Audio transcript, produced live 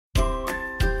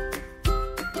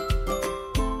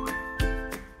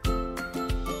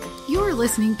You're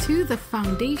listening to The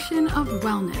Foundation of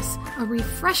Wellness, a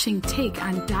refreshing take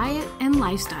on diet and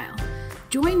lifestyle.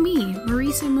 Join me,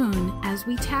 Marisa Moon, as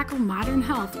we tackle modern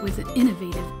health with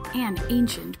innovative and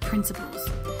ancient principles.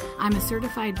 I'm a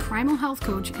certified primal health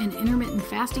coach and intermittent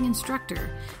fasting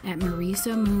instructor at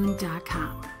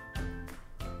marisamoon.com.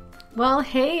 Well,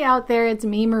 hey out there, it's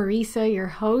me, Marisa, your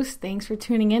host. Thanks for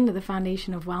tuning in to The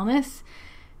Foundation of Wellness.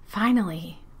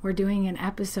 Finally, we're doing an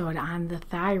episode on the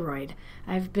thyroid.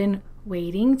 I've been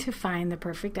waiting to find the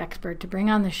perfect expert to bring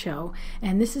on the show,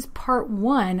 and this is part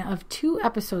 1 of 2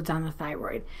 episodes on the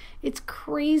thyroid. It's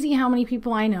crazy how many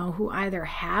people I know who either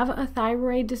have a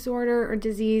thyroid disorder or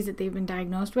disease that they've been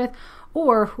diagnosed with,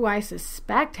 or who I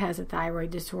suspect has a thyroid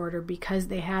disorder because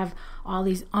they have all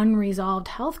these unresolved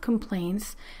health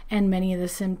complaints and many of the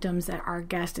symptoms that our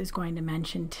guest is going to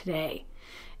mention today.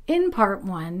 In part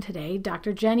 1 today,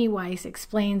 Dr. Jeni Weis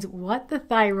explains what the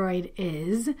thyroid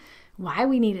is, why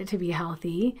we need it to be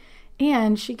healthy,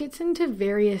 and she gets into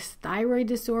various thyroid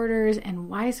disorders and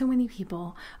why so many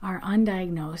people are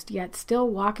undiagnosed yet still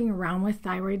walking around with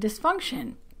thyroid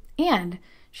dysfunction. And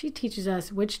she teaches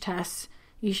us which tests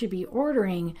you should be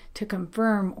ordering to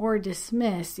confirm or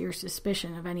dismiss your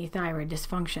suspicion of any thyroid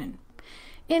dysfunction.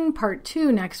 In part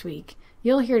 2 next week,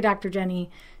 you'll hear Dr. Jeni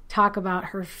talk about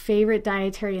her favorite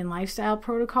dietary and lifestyle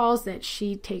protocols that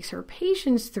she takes her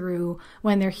patients through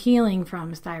when they're healing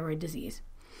from thyroid disease.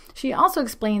 She also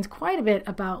explains quite a bit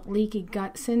about leaky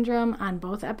gut syndrome on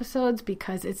both episodes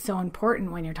because it's so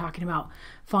important when you're talking about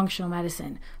functional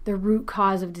medicine, the root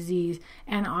cause of disease,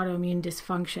 and autoimmune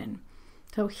dysfunction.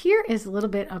 So here is a little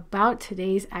bit about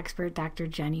today's expert, Dr.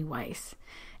 Jeni Weis.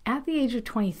 At the age of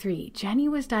 23,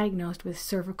 Jeni was diagnosed with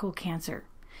cervical cancer.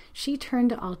 She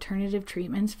turned to alternative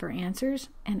treatments for answers,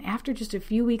 and after just a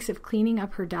few weeks of cleaning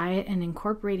up her diet and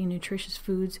incorporating nutritious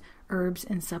foods, herbs,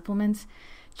 and supplements,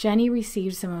 Jeni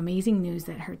received some amazing news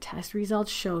that her test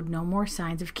results showed no more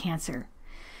signs of cancer.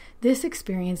 This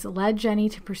experience led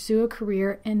Jeni to pursue a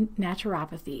career in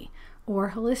naturopathy,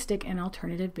 or holistic and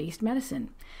alternative-based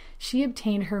medicine. She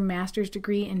obtained her master's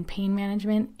degree in pain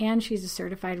management, and she's a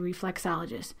certified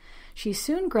reflexologist. She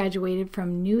soon graduated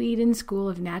from New Eden School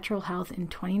of Natural Health in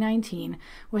 2019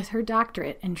 with her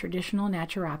doctorate in traditional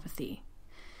naturopathy.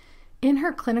 In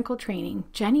her clinical training,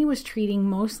 Jeni was treating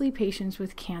mostly patients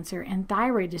with cancer and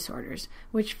thyroid disorders,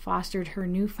 which fostered her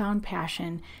newfound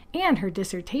passion and her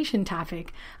dissertation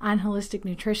topic on holistic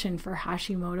nutrition for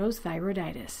Hashimoto's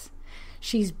thyroiditis.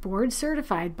 She's board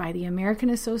certified by the American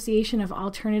Association of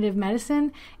Alternative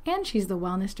Medicine, and she's the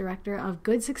wellness director of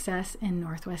Good Success in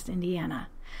Northwest Indiana.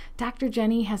 Dr.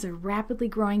 Jeni has a rapidly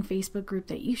growing Facebook group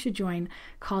that you should join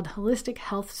called Holistic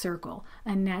Health Circle,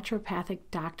 a naturopathic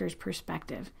doctor's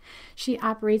perspective. She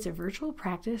operates a virtual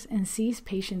practice and sees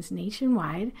patients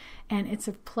nationwide, and it's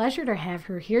a pleasure to have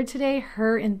her here today.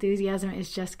 Her enthusiasm is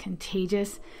just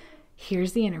contagious.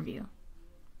 Here's the interview.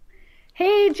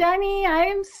 Hey, Jeni, I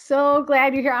am so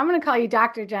glad you're here. I'm going to call you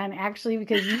Dr. Jen, actually,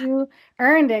 because you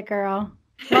earned it, girl.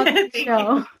 Welcome to the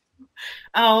show.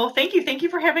 Oh, thank you. Thank you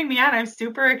for having me on. I'm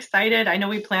super excited. I know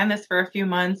we planned this for a few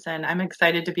months, and I'm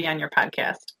excited to be on your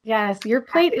podcast. Yes, your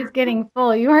plate is getting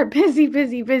full. You are busy,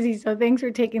 busy, busy. So thanks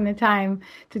for taking the time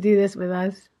to do this with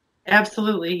us.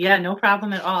 Absolutely. Yeah, no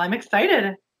problem at all. I'm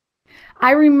excited.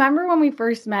 I remember when we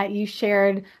first met, you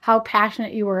shared how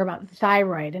passionate you were about the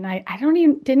thyroid. And I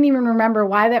didn't even remember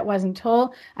why that was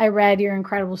until I read your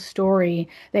incredible story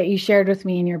that you shared with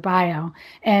me in your bio.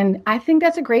 And I think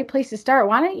that's a great place to start.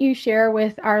 Why don't you share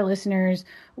with our listeners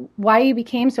why you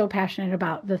became so passionate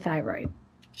about the thyroid?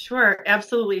 Sure,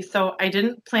 absolutely. So I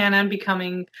didn't plan on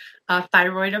becoming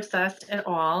thyroid obsessed at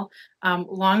all.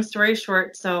 Long story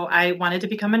short, so I wanted to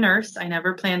become a nurse. I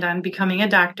never planned on becoming a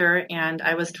doctor, and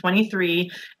I was 23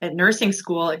 at nursing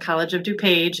school at College of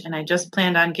DuPage, and I just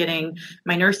planned on getting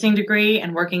my nursing degree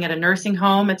and working at a nursing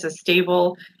home. It's a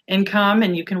stable income,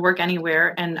 and you can work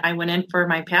anywhere. And I went in for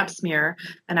my pap smear,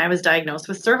 and I was diagnosed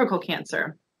with cervical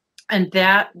cancer, and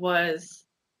that was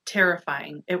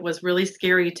terrifying. It was really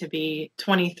scary to be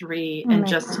 23 and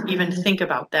just even think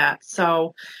about that.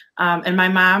 So, and my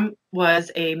mom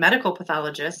was a medical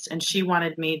pathologist, and she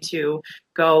wanted me to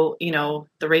go,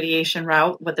 the radiation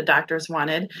route, what the doctors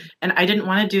wanted. And I didn't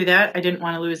want to do that. I didn't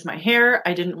want to lose my hair.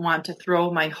 I didn't want to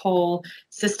throw my whole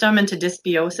system into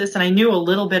dysbiosis. And I knew a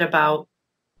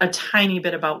tiny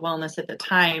bit about wellness at the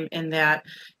time, in that,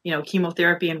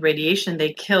 chemotherapy and radiation,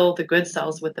 they kill the good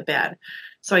cells with the bad.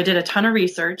 So I did a ton of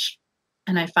research,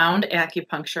 and I found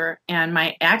acupuncture, and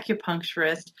my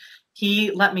acupuncturist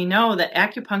he let me know that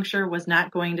acupuncture was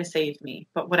not going to save me.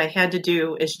 But what I had to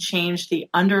do is change the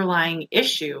underlying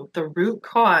issue, the root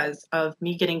cause of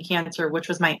me getting cancer, which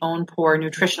was my own poor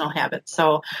nutritional habits.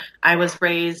 So I was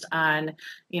raised on,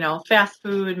 fast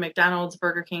food, McDonald's,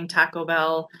 Burger King, Taco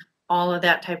Bell, all of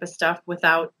that type of stuff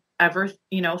without ever,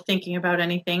 thinking about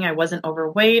anything. I wasn't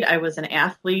overweight. I was an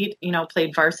athlete,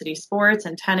 played varsity sports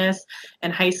and tennis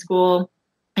in high school.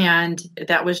 And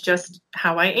that was just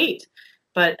how I ate.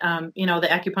 But, the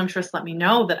acupuncturist let me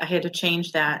know that I had to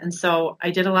change that. And so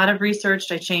I did a lot of research.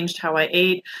 I changed how I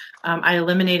ate. I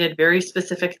eliminated very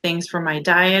specific things from my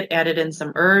diet, added in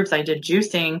some herbs. I did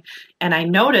juicing. And I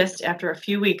noticed after a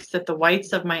few weeks that the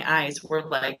whites of my eyes were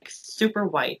like super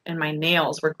white and my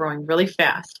nails were growing really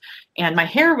fast and my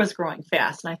hair was growing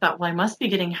fast. And I thought, well, I must be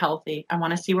getting healthy. I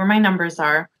want to see where my numbers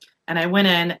are. And I went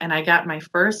in and I got my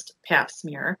first pap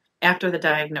smear after the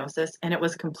diagnosis, and it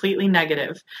was completely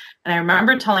negative. And I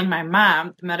remember telling my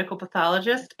mom, the medical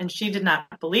pathologist, and she did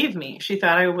not believe me. She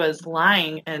thought I was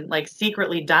lying and like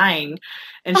secretly dying.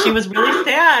 And she was really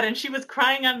sad, and she was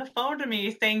crying on the phone to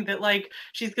me saying that like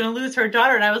she's going to lose her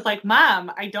daughter. And I was like,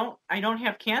 Mom, I don't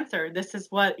have cancer. This is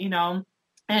what,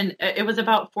 and it was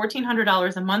about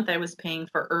 $1,400 a month I was paying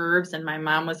for herbs, and my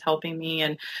mom was helping me.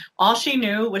 And all she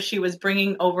knew was she was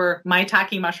bringing over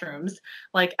maitake mushrooms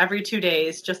like every 2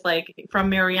 days, just like from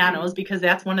Mariano's, because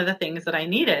that's one of the things that I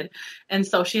needed. And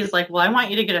so she's like, well, I want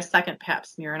you to get a second pap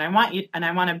smear, and I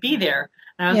want to be there.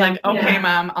 And I was like, okay,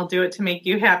 Mom, I'll do it to make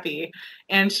you happy.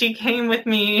 And she came with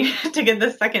me to get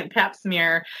the second pap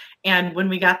smear. And when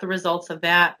we got the results of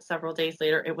that several days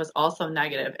later, it was also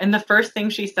negative. And the first thing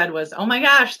she said was, oh my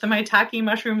gosh, the maitake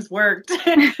mushrooms worked.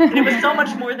 And it was so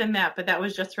much more than that, but that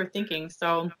was just her thinking.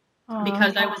 So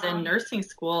because I was in nursing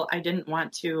school, I didn't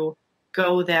want to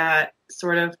go that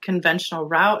sort of conventional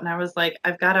route. And I was like,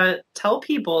 I've got to tell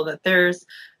people that there's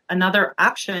another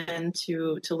option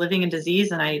to living in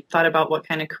disease. And I thought about what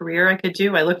kind of career I could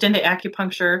do. I looked into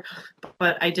acupuncture,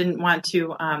 but I didn't want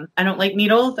to, I don't like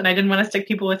needles, and I didn't want to stick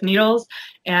people with needles.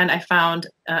 And I found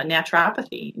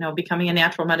naturopathy, becoming a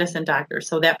natural medicine doctor.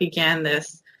 So that began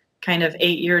this kind of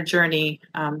 8-year journey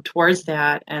towards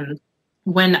that. And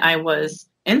when I was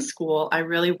in school, I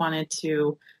really wanted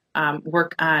to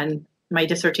work on my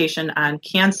dissertation on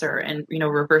cancer and,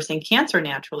 reversing cancer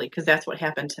naturally, because that's what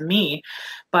happened to me.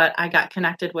 But I got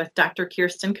connected with Dr.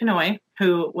 Kirsten Kanoy,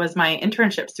 who was my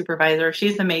internship supervisor.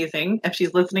 She's amazing if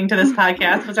she's listening to this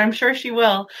podcast, which I'm sure she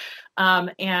will.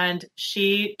 And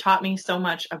she taught me so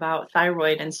much about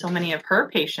thyroid, and so many of her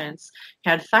patients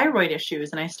had thyroid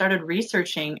issues. And I started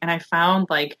researching, and I found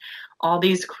like all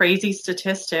these crazy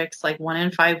statistics, like 1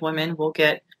 in 5 women will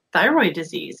get thyroid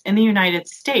disease in the United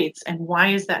States. And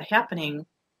why is that happening?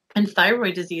 And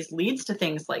thyroid disease leads to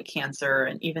things like cancer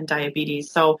and even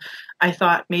diabetes. So I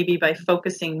thought maybe by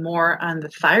focusing more on the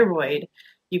thyroid,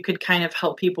 you could kind of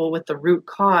help people with the root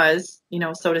cause,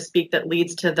 so to speak, that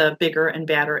leads to the bigger and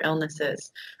badder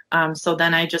illnesses. So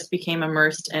then I just became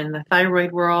immersed in the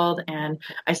thyroid world, and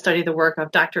I studied the work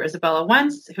of Dr. Isabella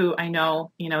Wentz, who I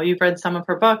know, you've read some of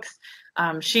her books.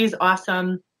 She's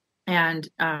awesome. And,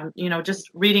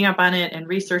 just reading up on it and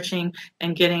researching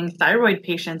and getting thyroid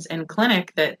patients in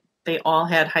clinic that they all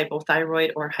had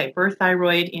hypothyroid or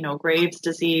hyperthyroid, Graves'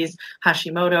 disease,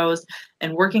 Hashimoto's,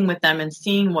 and working with them and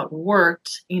seeing what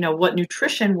worked, what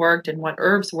nutrition worked and what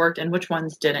herbs worked and which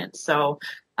ones didn't. So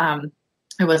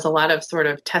it was a lot of sort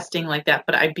of testing like that,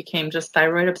 but I became just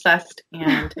thyroid obsessed.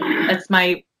 And it's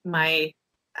my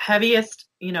heaviest,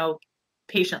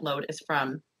 patient load is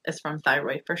from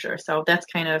thyroid for sure. So that's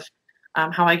kind of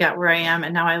how I got where I am.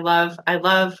 And now I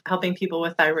love helping people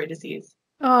with thyroid disease.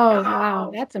 Oh,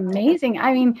 wow. That's amazing.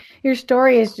 I mean, your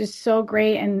story is just so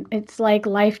great. And it's like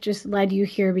life just led you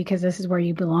here because this is where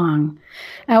you belong.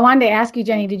 I wanted to ask you,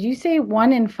 Jeni, did you say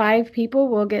 1 in 5 people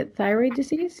will get thyroid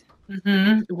disease?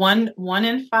 Mm-hmm. One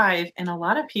in 5. And a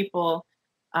lot of people,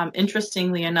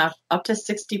 interestingly enough, up to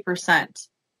 60%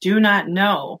 do not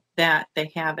know that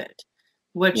they have it,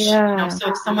 which, so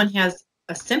if someone has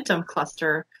a symptom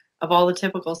cluster of all the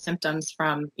typical symptoms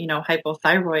from,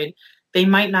 hypothyroid, they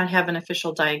might not have an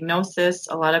official diagnosis.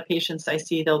 A lot of patients I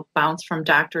see, they'll bounce from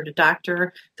doctor to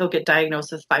doctor. They'll get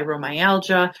diagnosed with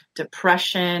fibromyalgia,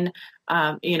 depression,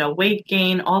 weight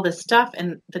gain, all this stuff.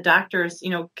 And the doctors,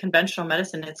 conventional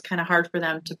medicine, it's kind of hard for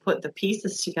them to put the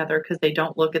pieces together because they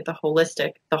don't look at the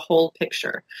whole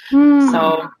picture.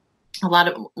 So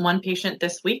one patient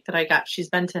this week that I got, she's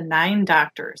been to 9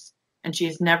 doctors and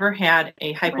she's never had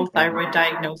a hypothyroid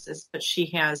diagnosis, but she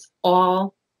has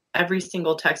every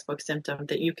single textbook symptom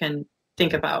that you can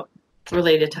think about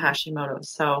related to Hashimoto's.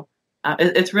 So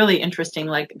it's really interesting,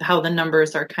 like how the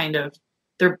numbers are kind of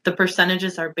the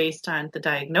percentages are based on the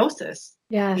diagnosis.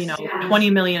 Yes. 20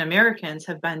 million Americans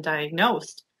have been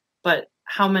diagnosed, but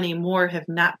how many more have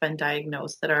not been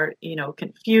diagnosed that are,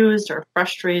 confused or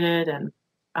frustrated? And,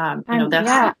 I'm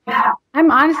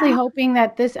honestly hoping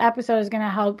that this episode is going to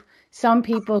help some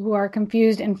people who are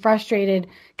confused and frustrated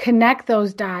connect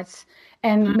those dots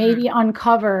and maybe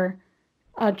uncover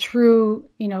a true,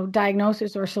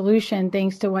 diagnosis or solution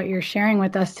thanks to what you're sharing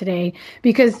with us today.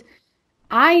 Because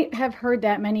I have heard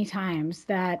that many times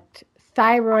that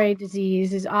thyroid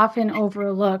disease is often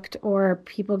overlooked or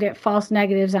people get false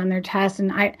negatives on their tests.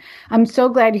 And I'm so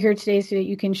glad you're here today so that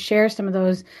you can share some of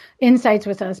those insights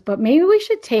with us. But maybe we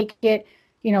should take it,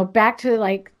 back to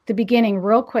like the beginning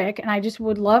real quick. And I just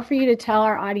would love for you to tell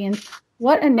our audience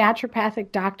what a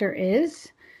naturopathic doctor is.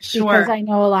 Sure. Because I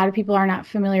know a lot of people are not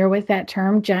familiar with that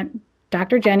term.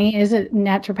 Dr. Jeni is a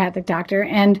naturopathic doctor.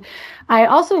 And I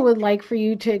also would like for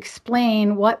you to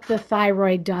explain what the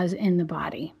thyroid does in the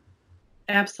body.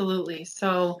 Absolutely.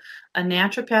 So a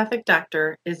naturopathic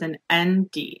doctor is an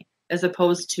ND as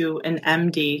opposed to an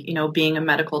MD, being a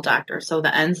medical doctor. So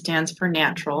the N stands for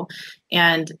natural.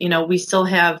 And, we still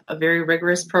have a very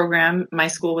rigorous program. My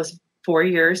school was 4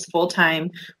 years full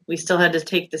time. We still had to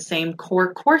take the same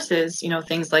core courses,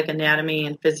 things like anatomy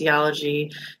and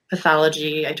physiology,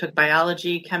 pathology. I took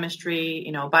biology,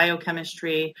 chemistry,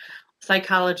 biochemistry,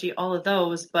 psychology, all of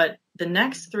those. But the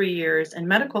next 3 years in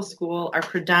medical school are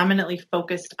predominantly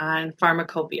focused on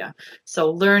pharmacopoeia.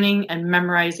 So learning and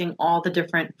memorizing all the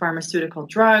different pharmaceutical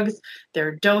drugs,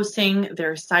 their dosing,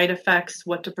 their side effects,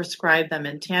 what to prescribe them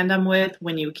in tandem with,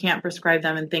 when you can't prescribe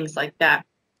them, and things like that.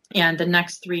 And the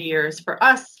next 3 years for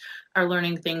us are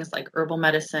learning things like herbal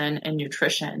medicine and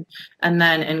nutrition. And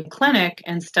then in clinic,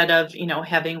 instead of,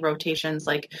 having rotations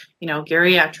like,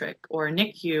 geriatric or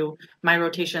NICU, my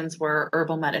rotations were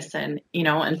herbal medicine,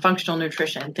 and functional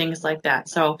nutrition, things like that.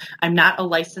 So I'm not a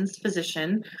licensed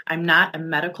physician. I'm not a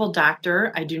medical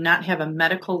doctor. I do not have a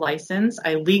medical license.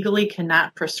 I legally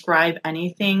cannot prescribe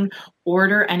anything,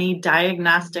 order any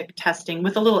diagnostic testing,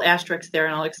 with a little asterisk there,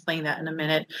 and I'll explain that in a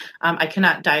minute. I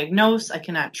cannot diagnose. I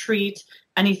cannot treat,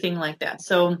 anything like that.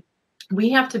 So we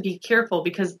have to be careful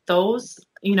because those,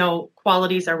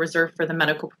 qualities are reserved for the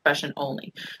medical profession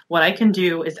only. What I can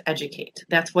do is educate.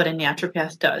 That's what a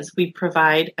naturopath does. We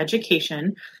provide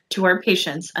education to our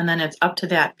patients, and then it's up to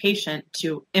that patient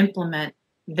to implement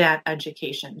that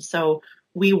education. So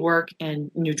we work in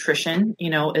nutrition,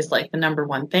 is like the number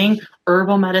one thing.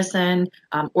 Herbal medicine,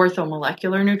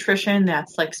 orthomolecular nutrition,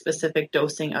 that's like specific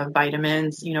dosing of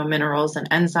vitamins, minerals and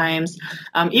enzymes,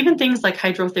 even things like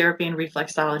hydrotherapy and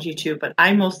reflexology too. But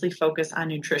I mostly focus on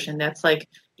nutrition. That's like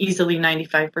easily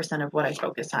 95% of what I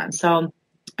focus on. So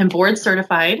I'm board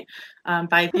certified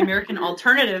by the American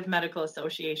Alternative Medical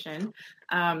Association.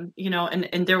 And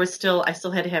I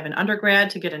still had to have an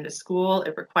undergrad to get into school.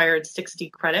 It required 60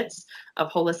 credits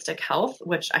of holistic health,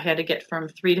 which I had to get from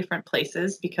 3 different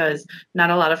places because not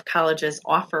a lot of colleges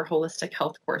offer holistic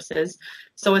health courses.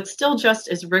 So it's still just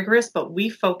as rigorous, but we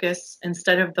focus,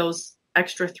 instead of those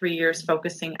extra 3 years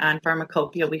focusing on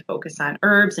pharmacopoeia, we focus on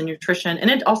herbs and nutrition. And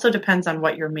it also depends on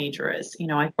what your major is.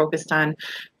 I focused on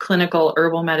clinical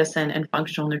herbal medicine and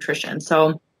functional nutrition.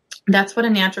 So that's what a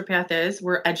naturopath is.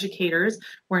 We're educators.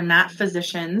 We're not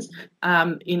physicians.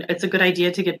 It's a good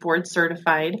idea to get board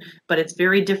certified, but it's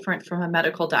very different from a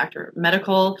medical doctor.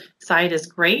 Medical side is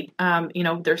great.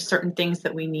 There's certain things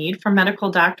that we need from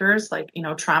medical doctors, like,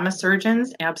 trauma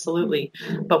surgeons, absolutely.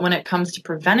 But when it comes to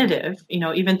preventative,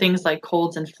 even things like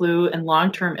colds and flu and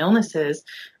long-term illnesses,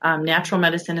 natural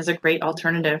medicine is a great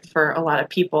alternative for a lot of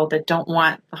people that don't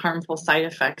want the harmful side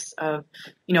effects of,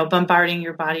 bombarding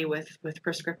your body with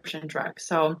prescription drugs.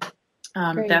 So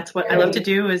that's what I love to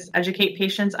do, is educate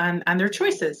patients on their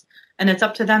choices. And it's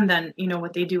up to them then,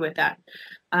 what they do with that.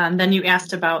 Then you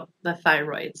asked about the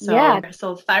thyroid.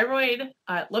 So thyroid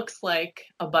looks like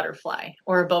a butterfly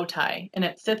or a bow tie, and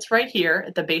it sits right here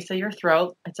at the base of your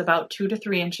throat. It's about 2 to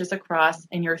 3 inches across,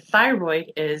 and your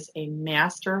thyroid is a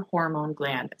master hormone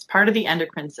gland. It's part of the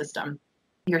endocrine system.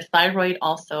 Your thyroid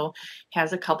also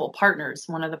has a couple partners.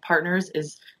 One of the partners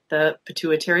is the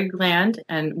pituitary gland,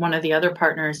 and one of the other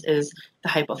partners is the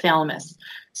hypothalamus.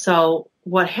 So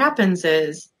what happens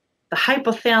is the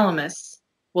hypothalamus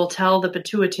will tell the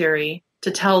pituitary to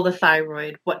tell the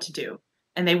thyroid what to do.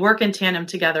 And they work in tandem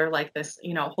together like this,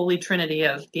 holy trinity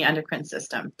of the endocrine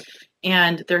system.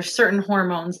 And there's certain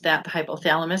hormones that the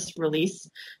hypothalamus release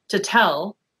to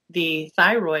tell the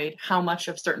thyroid how much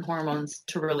of certain hormones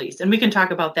to release. And we can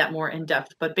talk about that more in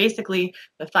depth, but basically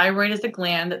the thyroid is a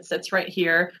gland that sits right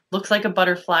here, looks like a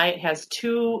butterfly. It has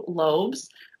two lobes.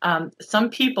 Some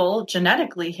people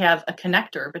genetically have a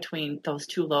connector between those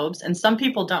two lobes, and some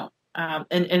people don't. And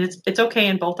it's okay,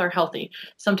 and both are healthy.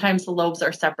 Sometimes the lobes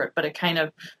are separate, but it kind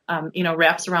of,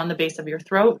 wraps around the base of your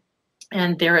throat,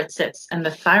 and there it sits. And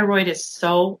the thyroid is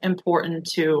so important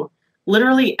to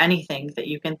literally anything that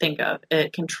you can think of.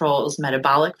 It controls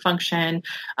metabolic function.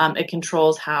 It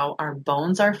controls how our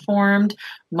bones are formed,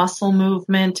 muscle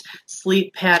movement,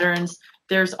 sleep patterns.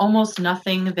 There's almost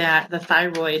nothing that the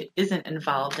thyroid isn't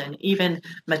involved in, even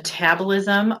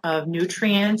metabolism of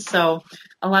nutrients. So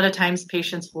a lot of times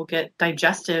patients will get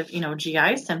digestive,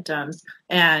 GI symptoms.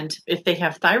 And if they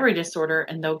have thyroid disorder,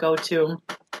 and they'll go to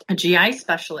a GI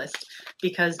specialist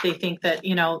because they think that,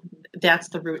 that's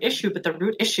the root issue, but the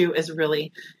root issue is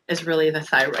really the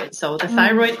thyroid. So the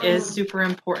thyroid is super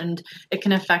important. It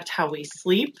can affect how we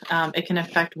sleep. It can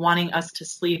affect wanting us to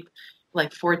sleep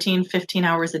like 14, 15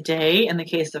 hours a day in the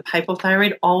case of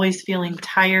hypothyroid, always feeling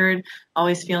tired,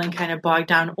 always feeling kind of bogged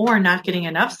down, or not getting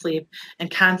enough sleep and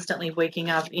constantly waking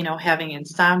up, having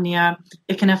insomnia.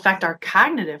 It can affect our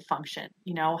cognitive function,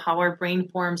 how our brain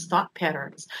forms thought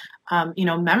patterns,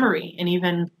 memory. And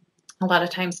even a lot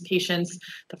of times patients,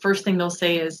 the first thing they'll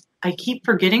say is, I keep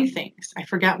forgetting things. I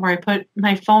forgot where I put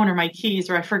my phone or my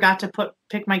keys, or I forgot to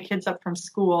pick my kids up from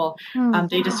school.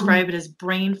 They describe it as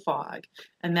brain fog.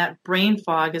 And that brain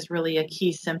fog is really a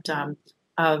key symptom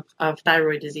of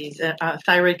thyroid disease.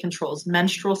 Thyroid controls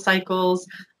menstrual cycles,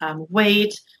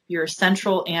 weight, your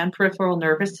central and peripheral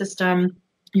nervous system,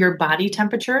 your body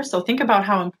temperature. So think about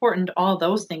how important all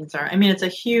those things are. I mean, it's a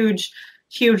huge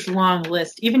long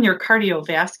list. Even your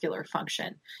cardiovascular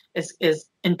function is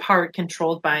in part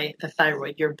controlled by the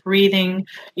thyroid. Your breathing,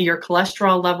 your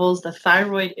cholesterol levels. The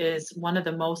thyroid is one of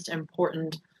the most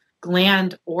important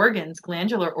glandular organs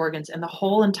in the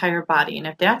whole entire body. And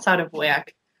if that's out of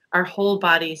whack, our whole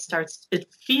body it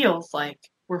feels like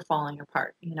we're falling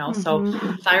apart, So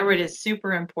thyroid is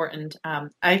super important.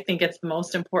 I think it's the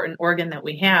most important organ that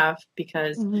we have,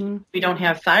 because if we don't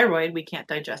have thyroid, we can't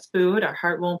digest food, our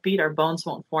heart won't beat, our bones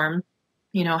won't form.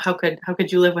 How could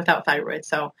you live without thyroid?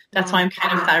 So that's why I'm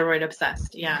kind of thyroid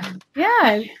obsessed. Yeah.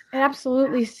 Yeah,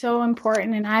 absolutely. So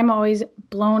important. And I'm always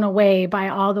blown away by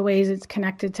all the ways it's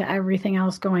connected to everything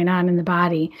else going on in the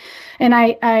body. And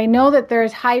I know that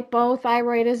there's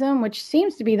hypothyroidism, which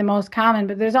seems to be the most common,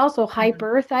 but there's also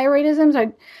hyperthyroidism. So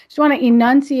I just want to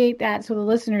enunciate that so the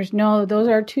listeners know those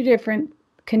are two different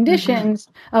conditions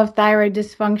of thyroid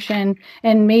dysfunction.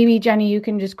 And maybe, Jeni, you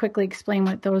can just quickly explain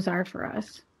what those are for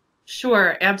us.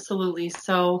 Sure, absolutely.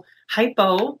 So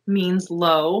hypo means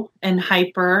low, and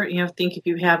hyper, think if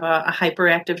you have a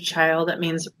hyperactive child, that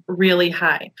means really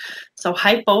high. So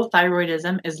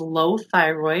hypothyroidism is low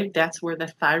thyroid. That's where the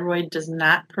thyroid does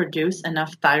not produce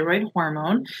enough thyroid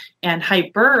hormone. And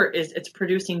hyper it's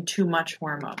producing too much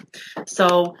hormone.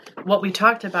 So what we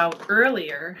talked about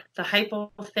earlier, the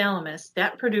hypothalamus,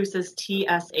 that produces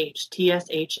TSH.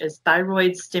 TSH is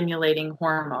thyroid stimulating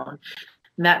hormone.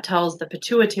 And that tells the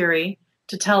pituitary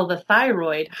to tell the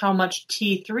thyroid how much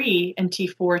T3 and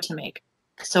T4 to make.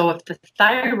 So if the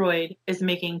thyroid is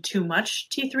making too much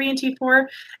T3 and T4,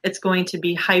 it's going to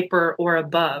be hyper or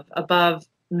above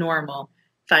normal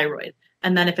thyroid.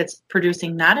 And then if it's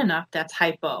producing not enough, that's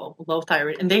hypo, low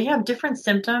thyroid. And they have different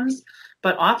symptoms,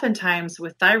 but oftentimes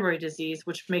with thyroid disease,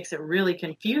 which makes it really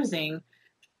confusing,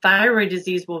 thyroid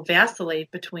disease will vacillate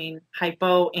between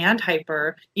hypo and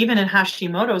hyper, even in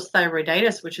Hashimoto's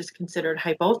thyroiditis, which is considered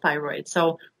hypothyroid.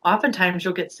 So oftentimes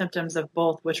you'll get symptoms of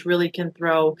both, which really can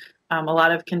throw a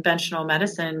lot of conventional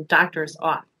medicine doctors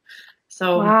off.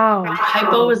 So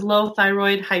hypo is low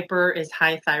thyroid, hyper is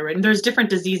high thyroid. And there's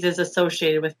different diseases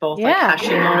associated with both, like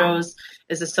Hashimoto's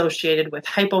is associated with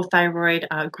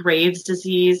hypothyroid, Graves'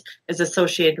 disease is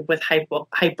associated with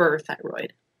hyperthyroid.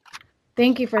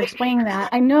 Thank you for explaining that.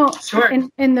 I know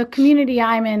in the community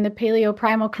I'm in, the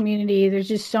paleo-primal community, there's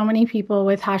just so many people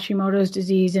with Hashimoto's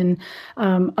disease, and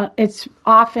it's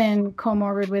often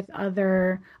comorbid with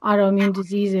other autoimmune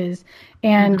diseases.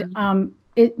 And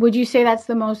would you say that's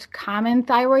the most common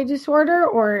thyroid disorder,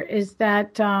 or is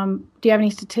that, do you have any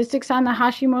statistics on the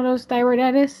Hashimoto's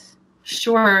thyroiditis?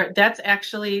 Sure. That's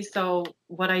actually, so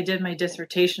what I did my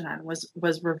dissertation on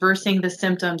was reversing the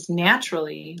symptoms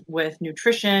naturally with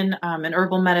nutrition and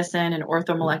herbal medicine and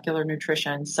orthomolecular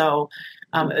nutrition. So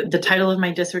the title of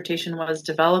my dissertation was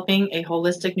Developing a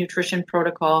Holistic Nutrition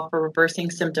Protocol for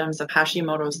Reversing Symptoms of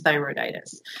Hashimoto's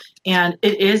Thyroiditis. And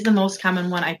it is the most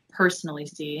common one I personally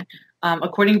see.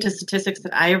 According to statistics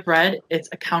that I have read, it's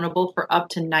accountable for up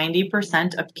to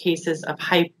 90% of cases of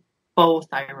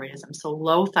hypothyroidism, so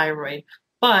low thyroid.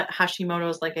 But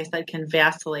Hashimoto's, like I said, can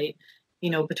vacillate,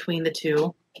 between the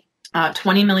two.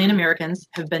 20 million Americans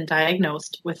have been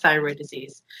diagnosed with thyroid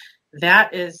disease.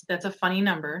 That's a funny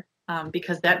number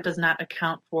because that does not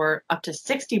account for up to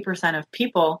 60% of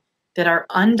people that are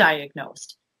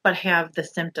undiagnosed but have the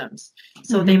symptoms.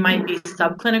 So they might be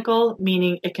subclinical,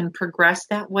 meaning it can progress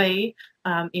that way,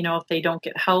 if they don't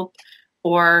get help,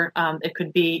 or it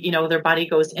could be, their body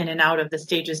goes in and out of the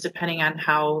stages depending on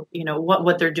how,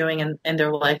 what they're doing in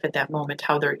their life at that moment,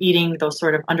 how they're eating, those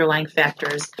sort of underlying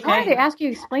factors. I wanted to ask you,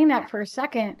 explain that for a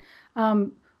second.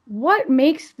 What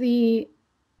makes the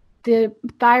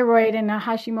thyroid in a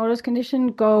Hashimoto's condition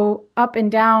go up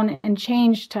and down and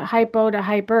change to hypo to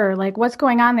hyper? Like, what's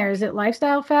going on there? Is it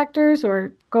lifestyle factors,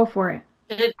 or go for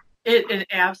it? It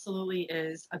absolutely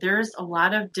is. There's a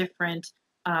lot of different,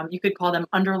 you could call them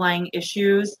underlying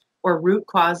issues or root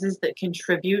causes that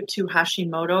contribute to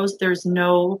Hashimoto's. There's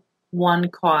no one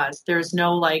cause. There's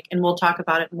no and we'll talk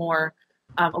about it more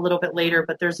a little bit later,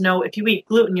 but there's no, if you eat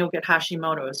gluten, you'll get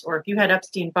Hashimoto's, or if you had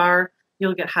Epstein-Barr,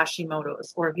 you'll get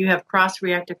Hashimoto's, or if you have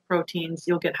cross-reactive proteins,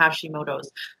 you'll get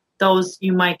Hashimoto's. Those,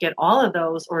 you might get all of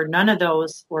those or none of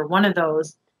those or one of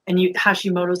those, and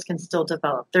Hashimoto's can still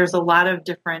develop. There's a lot of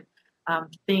different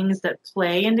things that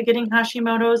play into getting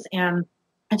Hashimoto's, and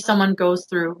if someone goes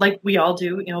through, like we all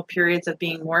do, periods of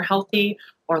being more healthy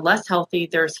or less healthy,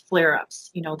 there's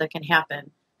flare-ups, that can happen.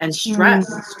 And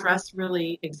stress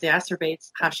really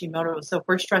exacerbates Hashimoto's. So if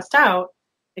we're stressed out,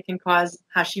 it can cause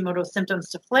Hashimoto's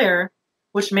symptoms to flare,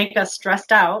 which make us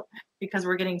stressed out because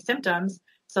we're getting symptoms.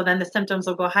 So then the symptoms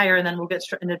will go higher, and then we'll get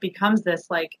and it becomes this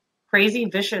crazy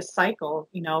vicious cycle,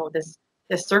 this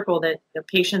circle that the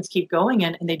patients keep going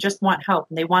in, and they just want help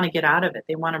and they want to get out of it.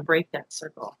 They want to break that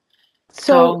circle.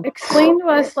 So explain to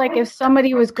us, if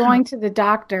somebody was going to the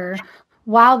doctor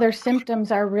while their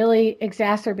symptoms are really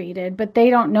exacerbated, but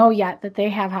they don't know yet that they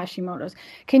have Hashimoto's.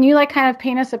 Can you kind of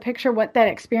paint us a picture what that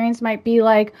experience might be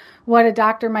like, what a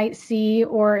doctor might see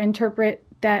or interpret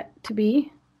that to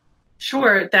be?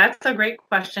 Sure. That's a great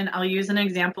question. I'll use an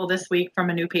example this week from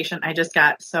a new patient I just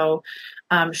got. So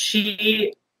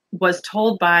she was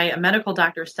told by a medical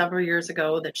doctor several years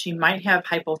ago that she might have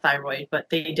hypothyroid, but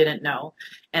they didn't know.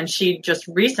 And she just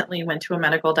recently went to a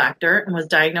medical doctor and was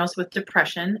diagnosed with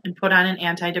depression and put on an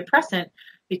antidepressant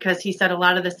because he said a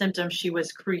lot of the symptoms she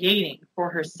was creating for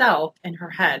herself in her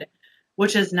head,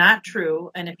 which is not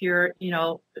true. And if you're,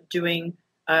 doing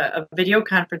a video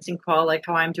conferencing call like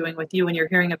how I'm doing with you, and you're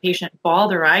hearing a patient bawl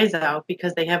their eyes out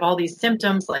because they have all these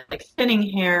symptoms like thinning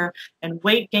hair and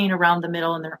weight gain around the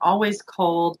middle, and they're always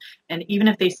cold, and even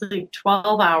if they sleep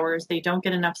 12 hours, they don't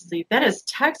get enough sleep, that is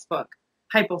textbook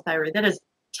hypothyroid. That is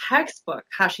textbook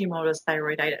Hashimoto's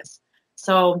thyroiditis.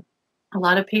 So a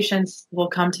lot of patients will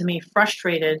come to me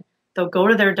frustrated. They'll go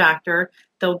to their doctor,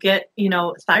 they'll get,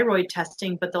 thyroid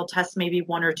testing, but they'll test maybe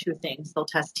one or two things. They'll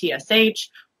test TSH,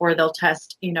 or they'll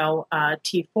test,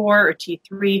 T4 or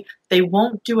T3. They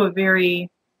won't do a very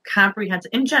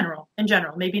comprehensive, in general,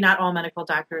 maybe not all medical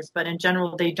doctors, but in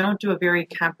general, they don't do a very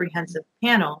comprehensive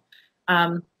panel.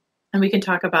 And we can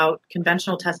talk about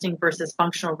conventional testing versus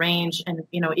functional range and,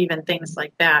 even things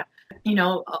like that.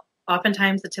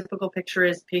 Oftentimes the typical picture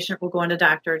is patient will go into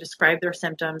doctor, describe their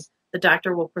symptoms. The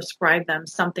doctor will prescribe them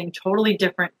something totally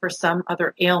different for some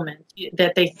other ailment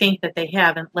that they think that they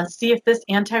have. And let's see if this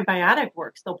antibiotic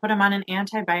works. They'll put them on an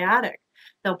antibiotic.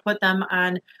 They'll put them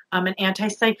on an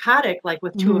antipsychotic, like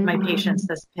with two of my patients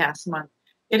this past month.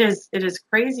 It is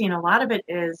crazy. And a lot of it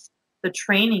is the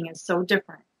training is so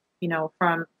different,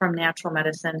 from natural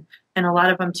medicine. And a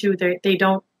lot of them too, they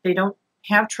don't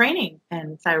have training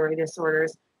in thyroid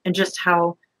disorders, and just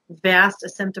how vast a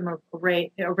symptom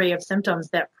array of symptoms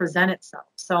that present itself.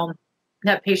 So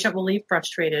that patient will leave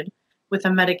frustrated with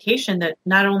a medication that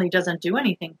not only doesn't do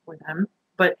anything for them,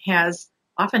 but has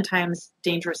oftentimes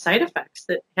dangerous side effects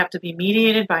that have to be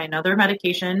mediated by another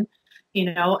medication,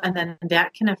 and then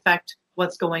that can affect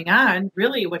what's going on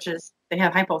really, which is they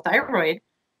have hypothyroid,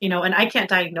 and I can't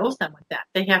diagnose them with that.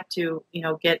 They have to,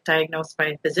 get diagnosed by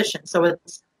a physician. So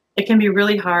it can be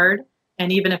really hard.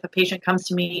 And even if a patient comes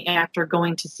to me after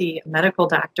going to see a medical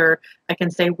doctor, I can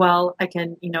say, well, I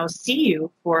can, see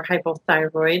you for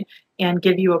hypothyroid and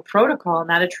give you a protocol,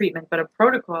 not a treatment, but a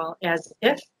protocol as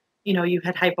if, you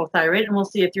had hypothyroid, and we'll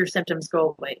see if your symptoms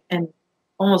go away. And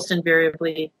almost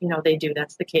invariably, they do.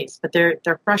 That's the case. But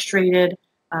they're frustrated,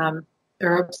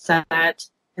 they're upset,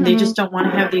 and they just don't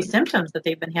want to have these symptoms that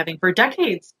they've been having for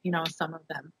decades, some of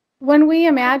them. When we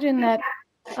imagine that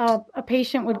a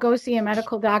patient would go see a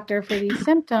medical doctor for these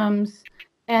symptoms,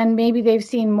 and maybe they've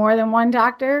seen more than one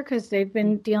doctor because they've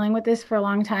been dealing with this for a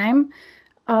long time.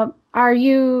 Are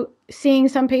you seeing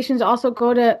some patients also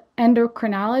go to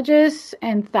endocrinologists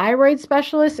and thyroid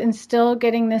specialists and still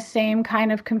getting the same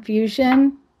kind of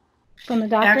confusion from the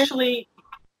doctor? Actually,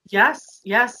 yes.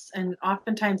 And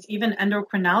oftentimes even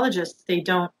endocrinologists, they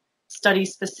don't study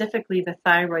specifically the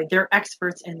thyroid. They're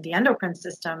experts in the endocrine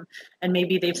system, and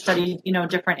maybe they've studied,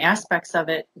 different aspects of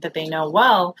it that they know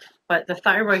well, but the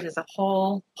thyroid is a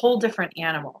whole different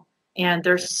animal. And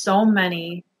there's so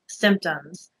many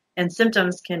symptoms, and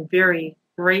symptoms can vary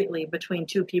greatly between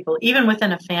two people, even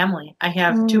within a family. I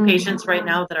have two patients right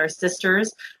now that are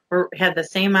sisters, had the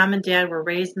same mom and dad, were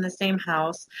raised in the same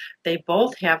house. They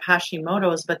both have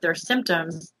Hashimoto's, but their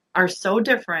symptoms are so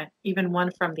different, even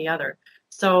one from the other.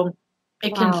 So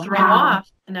it can throw off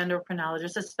an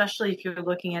endocrinologist, especially if you're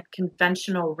looking at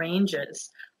conventional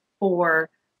ranges for,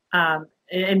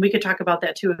 and we could talk about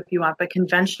that too if you want, but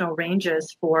conventional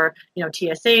ranges for,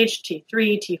 TSH,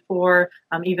 T3, T4,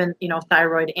 even,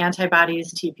 thyroid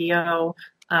antibodies, TPO,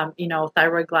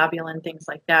 thyroid globulin, things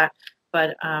like that.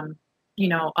 But,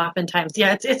 oftentimes,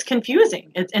 it's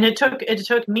confusing. It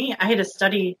took me, I had to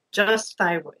study just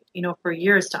thyroid, for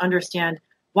years to understand,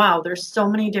 wow, there's so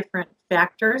many different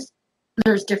factors.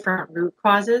 There's different root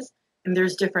causes, and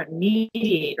there's different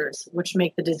mediators, which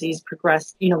make the disease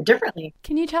progress, differently.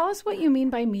 Can you tell us what you mean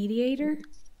by mediator?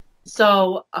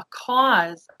 So a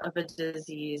cause of a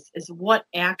disease is what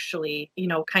actually,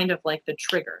 kind of like the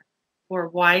trigger for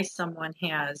why someone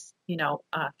has, a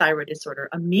thyroid disorder.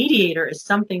 A mediator is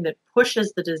something that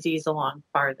pushes the disease along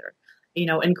farther,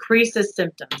 increases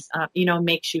symptoms,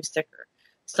 makes you sicker.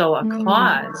 So a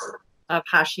cause of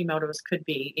Hashimoto's could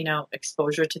be,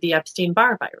 exposure to the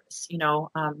Epstein-Barr virus,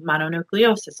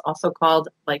 mononucleosis, also called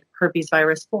like herpes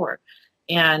virus 4.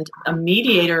 And a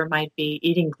mediator might be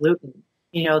eating gluten,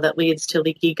 that leads to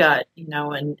leaky gut,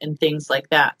 and things like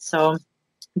that. So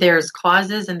there's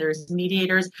causes and there's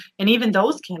mediators, and even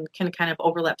those can kind of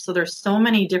overlap. So there's so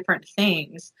many different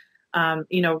things,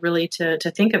 really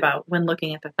to think about when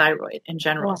looking at the thyroid in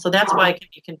general. So that's why it can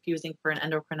be confusing for an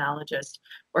endocrinologist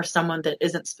or someone that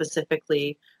isn't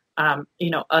specifically,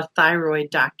 a thyroid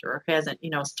doctor or hasn't,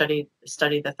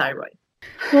 studied the thyroid.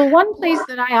 Well, one place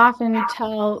that I often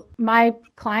tell my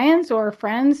clients or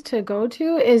friends to go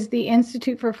to is the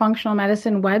Institute for Functional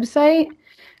Medicine website.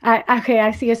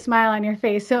 I see a smile on your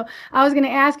face. So I was going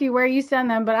to ask you where you send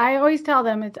them, but I always tell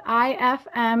them it's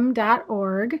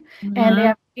ifm.org, and they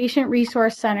have a patient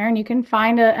resource center, and you can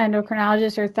find an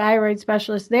endocrinologist or thyroid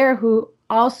specialist there who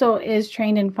also is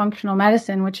trained in functional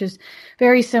medicine, which is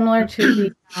very similar to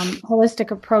the holistic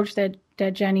approach that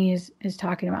Jeni is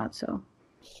talking about. So.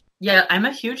 Yeah, I'm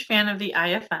a huge fan of the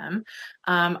IFM.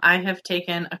 I have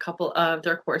taken a couple of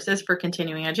their courses for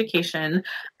continuing education.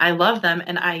 I love them,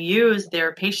 and I use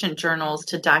their patient journals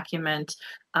to document,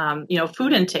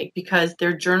 food intake, because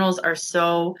their journals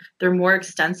they're more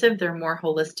extensive, they're more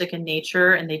holistic in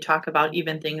nature, and they talk about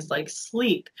even things like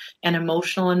sleep and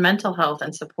emotional and mental health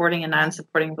and supporting and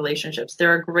non-supporting relationships.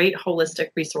 They're a great holistic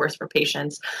resource for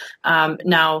patients.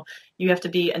 Now, you have to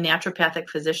be a naturopathic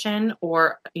physician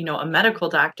or, a medical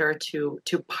doctor to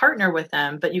partner with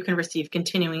them, but you can receive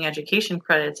continuing education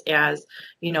credits as,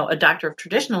 a doctor of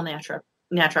traditional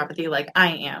naturopathy like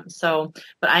I am. So,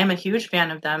 but I am a huge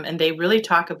fan of them, and they really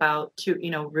talk about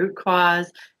root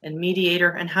cause and mediator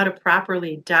and how to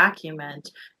properly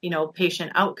document,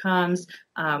 patient outcomes,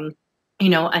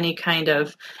 any kind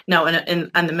of,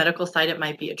 and on the medical side, it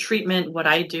might be a treatment. What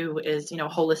I do is,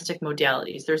 holistic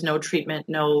modalities. There's no treatment,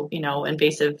 no,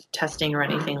 invasive testing or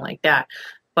anything like that.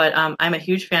 But I'm a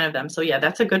huge fan of them. So yeah,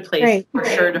 that's a good place for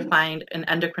sure to find an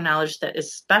endocrinologist that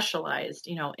is specialized,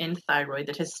 in thyroid,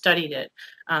 that has studied it,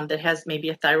 that has maybe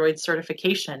a thyroid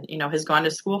certification, has gone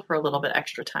to school for a little bit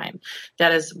extra time.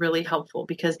 That is really helpful,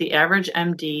 because the average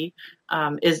MD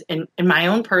is, in my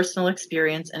own personal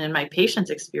experience and in my patient's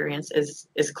experience, is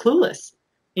clueless,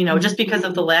 just because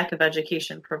of the lack of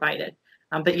education provided.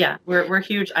 But yeah, we're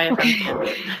huge IFM fans.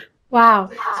 Wow.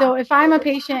 So if I'm a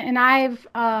patient and I've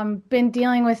been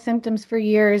dealing with symptoms for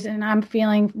years and I'm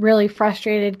feeling really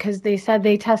frustrated because they said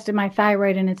they tested my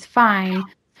thyroid and it's fine,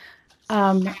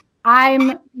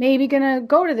 I'm maybe going to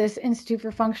go to this Institute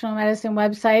for Functional Medicine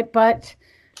website, but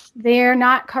they're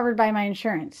not covered by my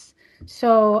insurance.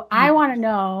 So I want to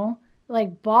know,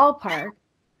 like, ballpark,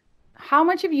 how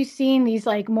much have you seen these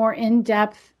like more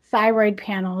in-depth thyroid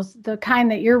panels, the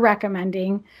kind that you're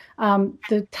recommending,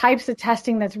 the types of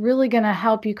testing that's really going to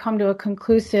help you come to a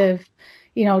conclusive,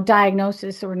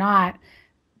 diagnosis or not?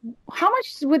 How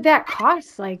much would that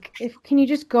cost? Like, can you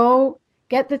just go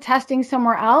get the testing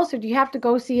somewhere else, or do you have to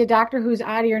go see a doctor who's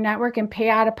out of your network and pay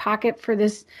out of pocket for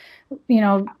this,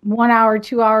 1 hour,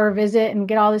 2 hour visit and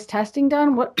get all this testing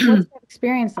done? What's that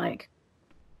experience like?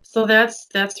 So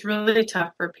that's really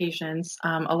tough for patients.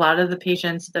 A lot of the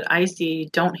patients that I see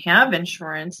don't have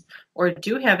insurance or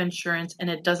do have insurance, and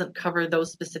it doesn't cover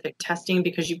those specific testing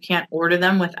because you can't order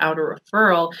them without a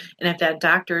referral. And if that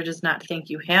doctor does not think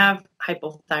you have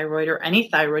hypothyroid or any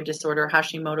thyroid disorder,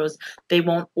 Hashimoto's, they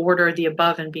won't order the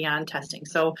above and beyond testing.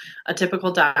 So a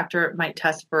typical doctor might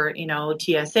test for,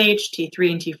 TSH,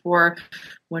 T3, and T4,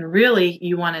 when really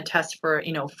you want to test for,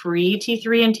 free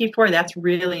T3 and T4. That's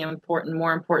really important,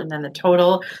 more important than the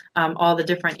total. All the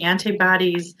different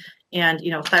antibodies and,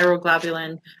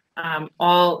 thyroglobulin,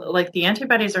 all like the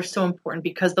antibodies are so important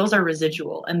because those are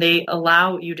residual and they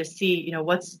allow you to see,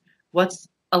 what's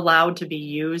allowed to be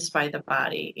used by the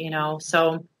body,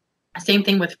 So same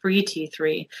thing with free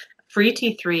T3. Free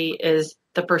T3 is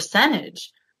the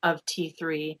percentage of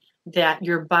T3 that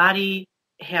your body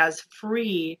has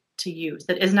free to use,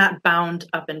 that is not bound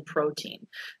up in protein.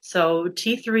 So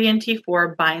T3 and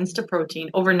T4 binds to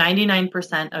protein. Over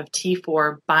 99% of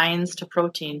T4 binds to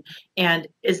protein and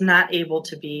is not able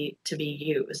to be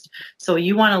used. So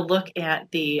you want to look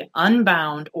at the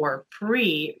unbound or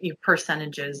free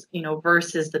percentages,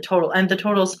 versus the total. And the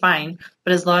total is fine,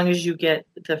 but as long as you get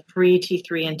the free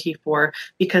T3 and T4,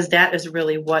 because that is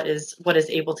really what is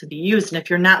able to be used. And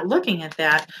if you're not looking at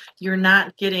that, you're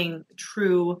not getting a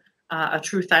true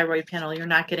thyroid panel. You're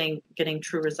not getting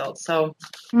true results. So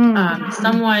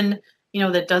someone,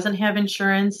 that doesn't have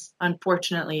insurance,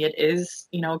 unfortunately, it is,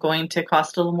 going to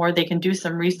cost a little more. They can do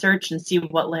some research and see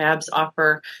what labs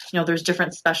offer. There's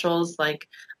different specials. Like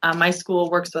my school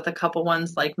works with a couple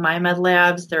ones like MyMed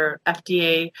Labs. They're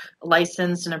FDA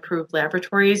licensed and approved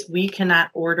laboratories. We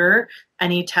cannot order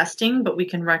any testing, but we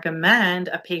can recommend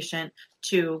a patient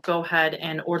to go ahead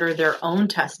and order their own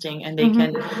testing, and they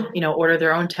can, order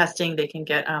their own testing. They can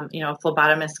get, a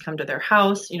phlebotomist come to their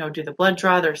house, do the blood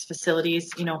draw. There's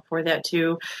facilities, for that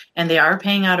too, and they are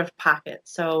paying out of pocket.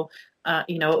 So,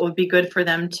 it would be good for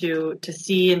them to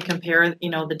see and compare,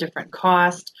 the different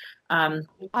cost.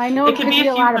 I know it could be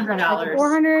a lot of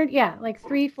 $400, like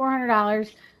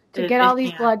 $400 to get all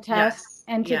these blood tests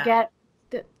and to get.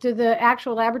 Do the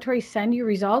actual laboratories send you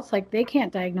results? Like they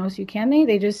can't diagnose you, can they?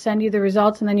 They just send you the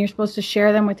results and then you're supposed to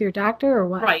share them with your doctor or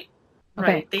what? Right.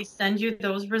 Right. They send you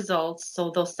those results. So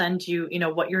they'll send you,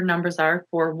 what your numbers are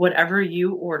for whatever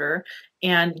you order.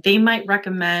 And they might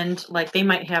recommend, like they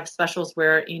might have specials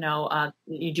where, you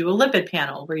do a lipid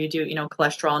panel where you do,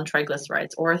 cholesterol and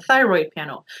triglycerides, or a thyroid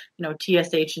panel,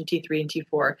 TSH and T3 and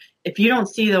T4. If you don't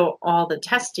see all the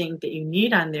testing that you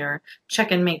need on there, check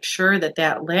and make sure that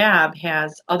that lab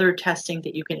has other testing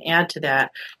that you can add to that,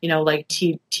 like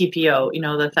TPO,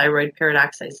 the thyroid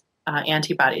peroxidase.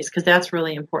 Antibodies, because that's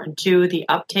really important too, the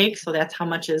uptake. So that's how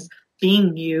much is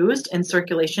being used in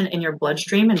circulation in your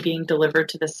bloodstream and being delivered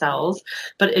to the cells.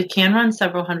 But it can run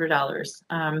several $100s.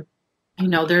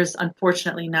 There's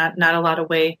unfortunately not a lot of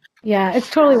way. Yeah, it's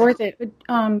totally worth it.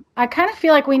 I kind of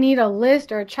feel like we need a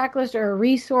list or a checklist or a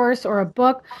resource or a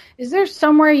book. Is there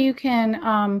somewhere you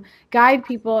can guide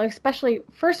people, especially,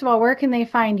 first of all, where can they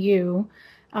find you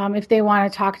if they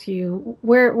want to talk to you?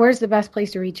 Where's the best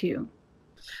place to reach you?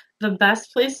 The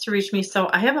best place to reach me. So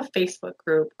I have a Facebook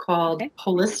group called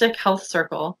Holistic Health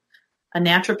Circle, a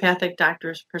naturopathic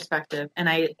doctor's perspective. And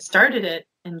I started it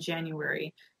in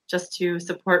January just to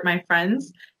support my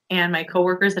friends and my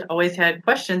coworkers that always had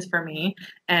questions for me.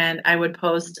 And I would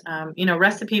post,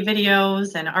 recipe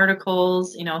videos and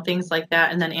articles, things like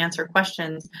that, and then answer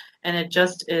questions. And it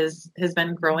just has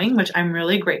been growing, which I'm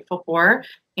really grateful for.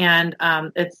 And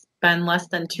it's been less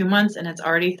than 2 months and it's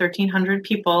already 1,300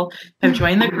 people have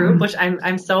joined the group, which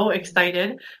I'm so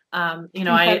excited. I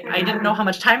didn't know how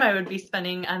much time I would be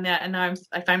spending on that. And now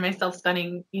I find myself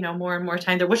spending, more and more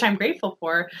time there, which I'm grateful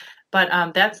for.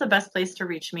 But that's the best place to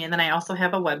reach me. And then I also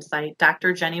have a website,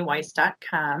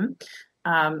 drjeniweis.com.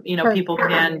 People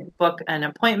can book an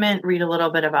appointment, read a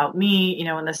little bit about me,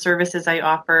 and the services I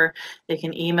offer. They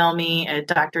can email me at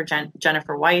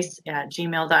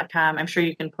drjenniferweiss@gmail.com. I'm sure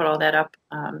you can put all that up.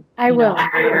 I will.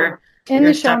 In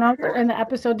the show notes, in the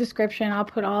episode description, I'll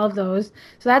put all of those.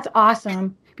 So that's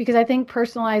awesome, because I think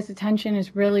personalized attention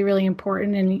is really, really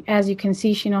important. And as you can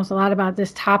see, she knows a lot about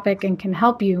this topic and can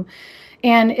help you.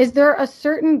 And is there a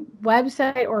certain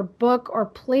website or book or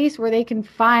place where they can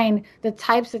find the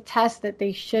types of tests that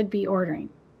they should be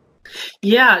ordering?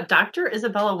 Yeah, Dr.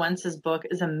 Isabella Wentz's book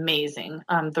is amazing.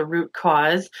 The Root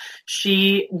Cause.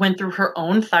 She went through her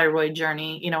own thyroid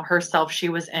journey, herself. She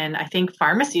was in, I think,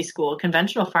 pharmacy school,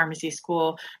 conventional pharmacy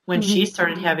school, when she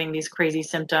started having these crazy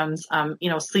symptoms,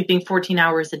 sleeping 14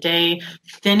 hours a day,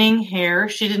 thinning hair.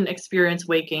 She didn't experience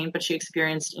weight gain, but she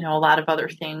experienced, a lot of other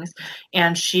things.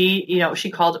 And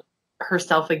she called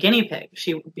herself a guinea pig.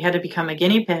 She had to become a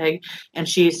guinea pig, and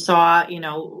she saw,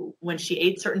 when she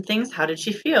ate certain things, how did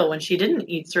she feel? When she didn't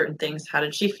eat certain things, how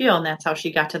did she feel? And that's how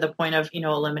she got to the point of,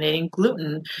 eliminating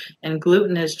gluten. And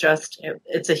gluten is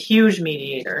it's a huge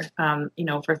mediator,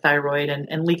 for thyroid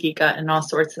and leaky gut and all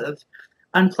sorts of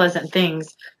unpleasant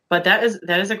things. But that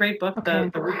is a great book, Okay.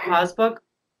 the Root Cause book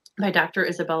by Dr.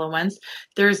 Isabella Wentz.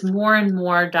 There's more and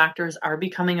more doctors are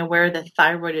becoming aware that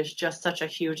thyroid is just such a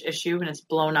huge issue, and it's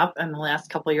blown up in the last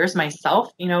couple of years.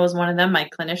 Myself, was one of them, my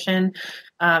clinician.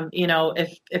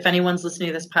 If anyone's listening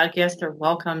to this podcast, they're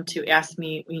welcome to ask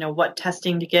me, what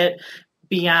testing to get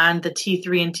beyond the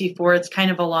T3 and T4. It's kind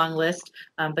of a long list,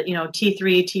 but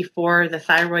T3, T4, the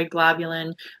thyroid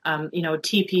globulin,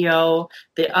 TPO,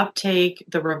 the uptake,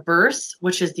 the reverse,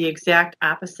 which is the exact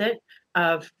opposite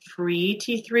of free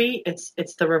T3.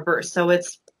 It's the reverse. So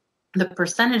it's the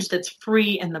percentage that's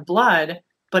free in the blood,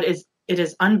 but it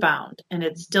is unbound, and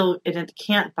it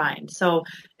can't bind. So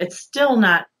it's still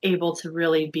not able to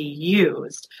really be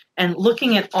used. And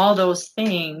looking at all those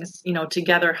things,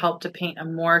 together help to paint a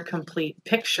more complete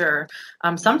picture.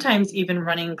 Sometimes even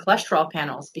running cholesterol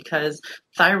panels, because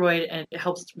thyroid, it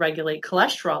helps regulate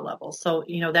cholesterol levels. So,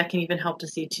 that can even help to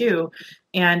see too.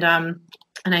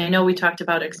 And I know we talked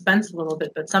about expense a little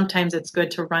bit, but sometimes it's good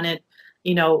to run it,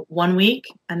 1 week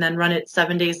and then run it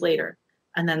 7 days later,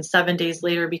 and then 7 days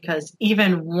later, because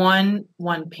even one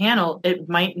panel, it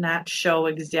might not show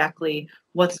exactly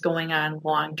what's going on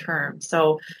long term.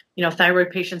 So,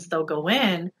 thyroid patients, they'll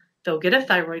get a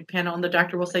thyroid panel, and the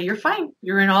doctor will say, you're fine.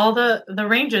 You're in all the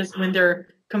ranges, when they're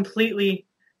completely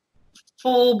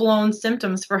full blown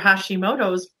symptoms for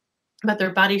Hashimoto's, but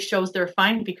their body shows they're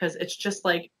fine, because it's just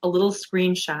like a little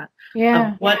screenshot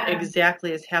of what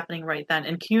exactly is happening right then.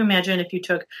 And can you imagine if you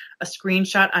took a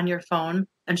screenshot on your phone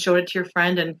and showed it to your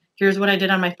friend, and here's what I did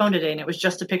on my phone today, and it was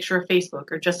just a picture of Facebook,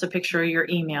 or just a picture of your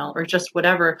email, or just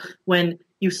whatever, when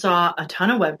you saw a ton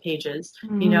of web pages,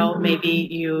 maybe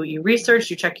you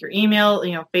research, you check your email,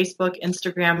 Facebook,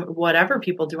 Instagram, whatever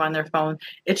people do on their phone,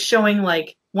 it's showing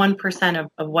like 1%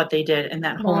 of what they did in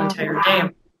that whole entire day.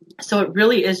 So it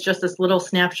really is just this little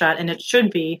snapshot, and it should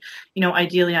be,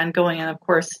 ideally ongoing. And of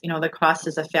course, the cost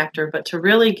is a factor, but to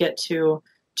really get to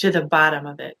the bottom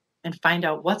of it and find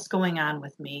out what's going on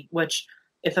with me, which,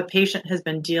 if a patient has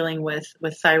been dealing with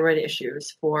thyroid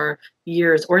issues for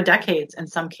years or decades, in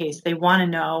some case, they want to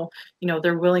know,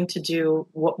 they're willing to do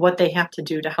what they have to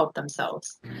do to help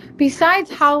themselves. Besides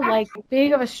how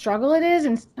big of a struggle it is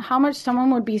and how much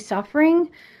someone would be suffering,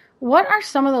 what are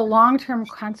some of the long-term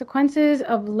consequences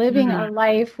of living a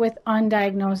life with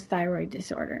undiagnosed thyroid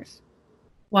disorders?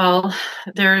 Well,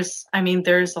 there's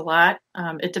a lot.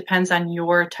 It depends on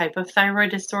your type of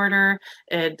thyroid disorder.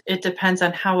 It depends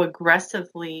on how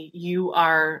aggressively you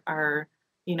are,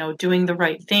 doing the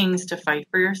right things to fight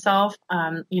for yourself.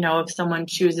 If someone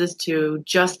chooses to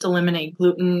just eliminate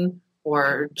gluten,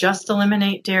 or just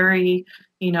eliminate dairy,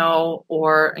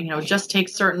 or, just take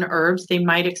certain herbs, they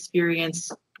might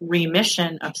experience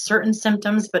remission of certain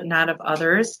symptoms, but not of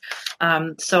others.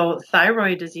 So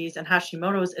thyroid disease and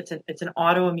Hashimoto's, it's an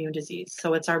autoimmune disease.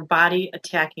 So it's our body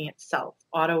attacking itself.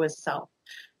 Auto is self.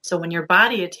 So when your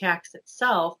body attacks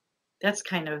itself, that's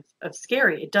kind of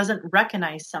scary. It doesn't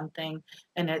recognize something,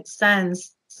 and it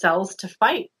sends cells to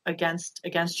fight against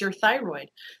your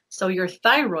thyroid. So your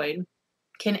thyroid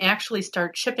can actually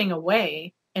start chipping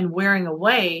away and wearing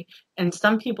away. And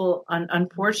some people,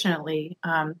 unfortunately,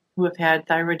 who have had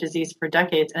thyroid disease for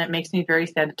decades, and it makes me very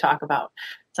sad to talk about.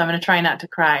 So I'm going to try not to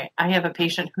cry. I have a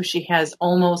patient who she has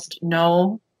almost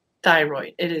no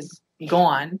thyroid. It is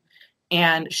gone.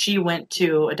 And she went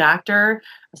to a doctor,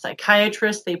 a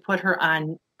psychiatrist. They put her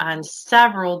on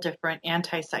several different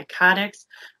antipsychotics,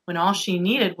 when all she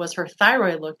needed was her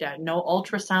thyroid looked at. No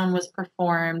ultrasound was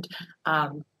performed.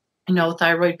 No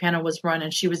thyroid panel was run,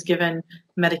 and she was given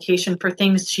medication for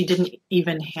things she didn't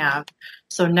even have.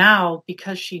 So now,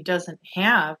 because she doesn't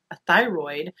have a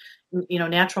thyroid,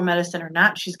 natural medicine or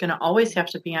not, she's going to always have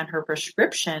to be on her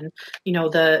prescription,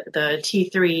 the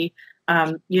T3,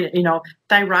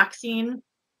 thyroxine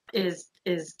is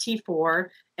T4,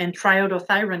 and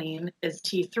triiodothyronine is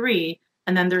T3.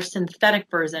 And then there's synthetic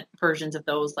versions of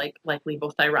those, like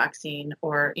levothyroxine,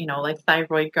 or, like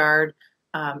Thyroid Guard,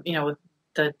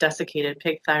 the desiccated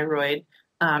pig thyroid.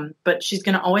 But she's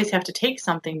going to always have to take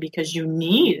something because you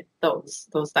need those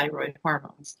thyroid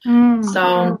hormones.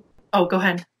 So, go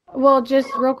ahead. Well, just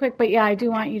real quick, but yeah, I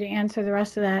do want you to answer the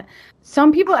rest of that.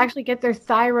 Some people actually get their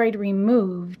thyroid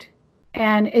removed.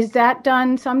 And is that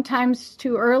done sometimes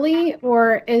too early,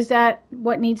 or is that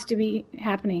what needs to be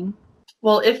happening?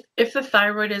 Well, if the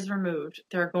thyroid is removed,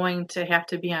 they're going to have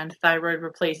to be on thyroid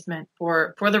replacement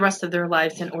for the rest of their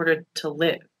lives in order to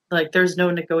live. Like, there's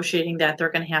no negotiating that.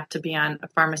 They're going to have to be on a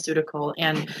pharmaceutical,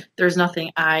 and there's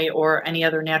nothing I or any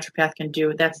other naturopath can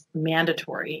do. That's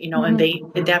mandatory, and they,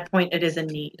 at that point, it is a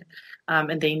need,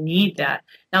 and they need that.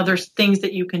 Now, there's things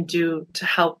that you can do to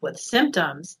help with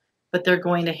symptoms, but they're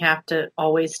going to have to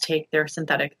always take their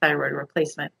synthetic thyroid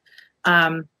replacement.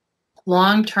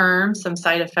 Long term, some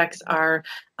side effects are,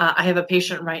 I have a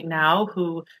patient right now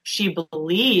who she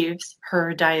believes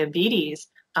her diabetes,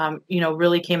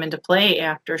 really came into play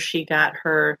after she got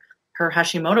her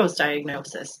Hashimoto's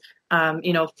diagnosis.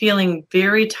 Feeling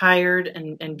very tired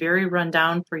and very run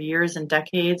down for years and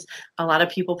decades. A lot of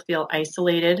people feel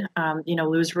isolated,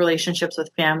 lose relationships with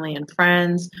family and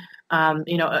friends,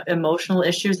 emotional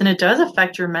issues, and it does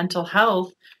affect your mental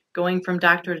health. Going from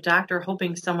doctor to doctor,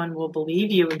 hoping someone will believe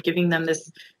you and giving them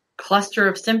this cluster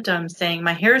of symptoms saying,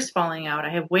 my hair is falling out, I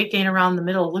have weight gain around the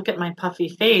middle, look at my puffy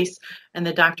face, and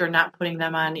the doctor not putting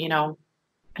them on, an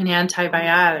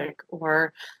antibiotic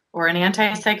or an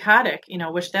antipsychotic,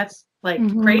 which that's like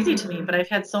crazy to me, but I've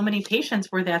had so many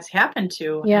patients where that's happened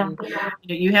to. Yeah. And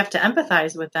you have to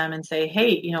empathize with them and say,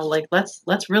 hey,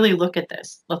 let's really look at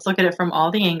this. Let's look at it from all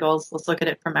the angles. Let's look at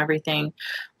it from everything.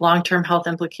 Long-term health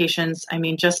implications. I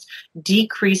mean, just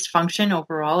decreased function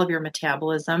overall of your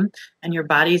metabolism and your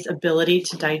body's ability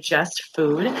to digest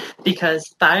food,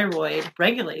 because thyroid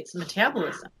regulates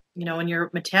metabolism. And your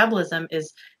metabolism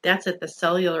that's at the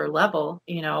cellular level,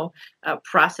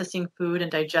 processing food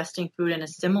and digesting food and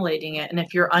assimilating it. And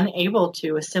if you're unable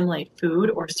to assimilate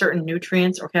food or certain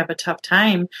nutrients or have a tough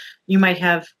time, you might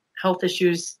have health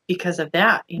issues because of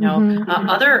that.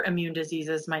 Other immune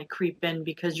diseases might creep in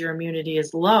because your immunity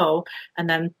is low. And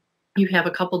then you have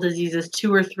a couple diseases,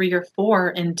 2 or 3 or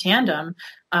 4 in tandem.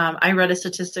 I read a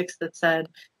statistics that said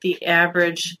the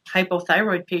average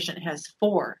hypothyroid patient has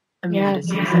 4 immune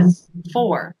diseases.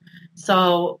 4.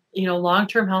 So,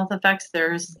 long-term health effects,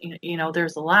 there's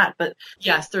a lot, but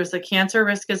yes, there's a cancer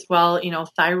risk as well.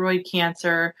 Thyroid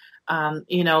cancer,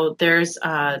 there's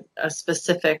a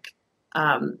specific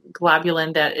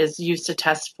globulin that is used to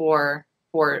test for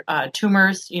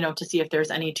tumors, to see if there's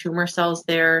any tumor cells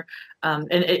there.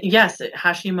 Yes,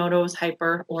 Hashimoto's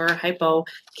hyper or hypo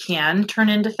can turn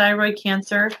into thyroid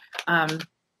cancer.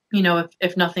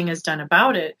 If nothing is done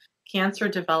about it. Cancer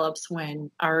develops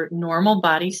when our normal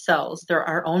body cells, they're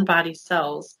our own body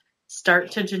cells,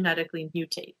 start to genetically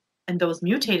mutate. And those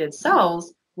mutated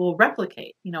cells will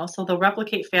replicate, so they'll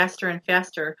replicate faster and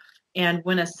faster. And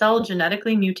when a cell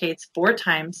genetically mutates 4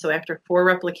 times, so after 4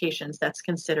 replications, that's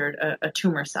considered a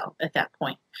tumor cell at that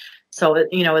point. So,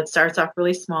 it starts off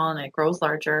really small and it grows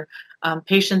larger.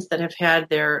 Patients that have had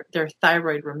their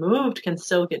thyroid removed can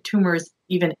still get tumors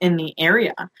even in the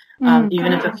area,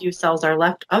 even if a few cells are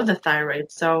left of the thyroid.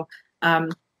 So,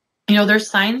 there's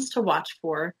signs to watch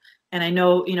for. And I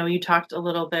know, you talked a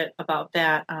little bit about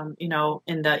that,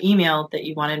 in the email that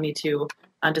you wanted me to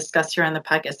discuss here on the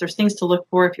podcast. There's things to look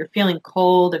for if you're feeling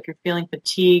cold, if you're feeling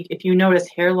fatigue, if you notice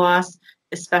hair loss,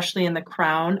 especially in the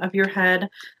crown of your head.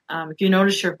 If you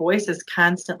notice your voice is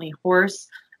constantly hoarse,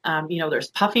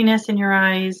 there's puffiness in your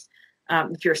eyes.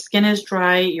 If your skin is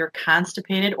dry, you're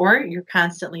constipated, or you're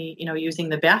constantly, using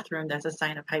the bathroom, that's a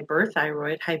sign of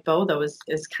hyperthyroid. Hypo, though,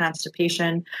 is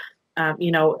constipation.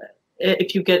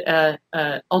 If you get a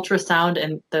ultrasound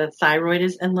and the thyroid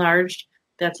is enlarged,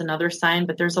 that's another sign.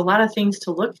 But there's a lot of things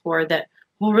to look for that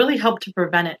will really help to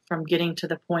prevent it from getting to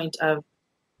the point of,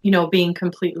 being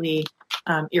completely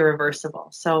irreversible.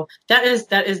 So that is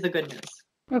the good news.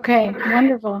 Okay,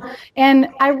 wonderful. And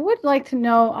I would like to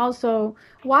know also,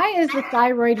 why is the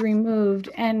thyroid removed?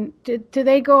 And do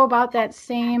they go about that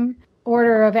same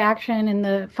order of action in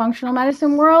the functional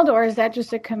medicine world, or is that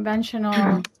just a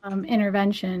conventional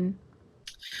intervention?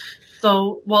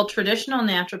 So, traditional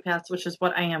naturopaths, which is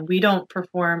what I am, we don't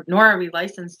perform, nor are we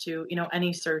licensed to,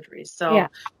 any surgeries. So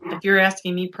if you're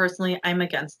asking me personally, I'm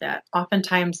against that.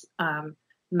 Oftentimes,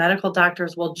 medical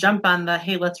doctors will jump on the,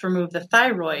 hey, let's remove the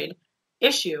thyroid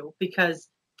issue, because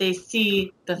they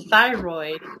see the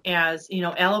thyroid as,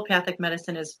 allopathic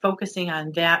medicine is focusing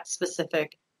on that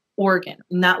specific organ,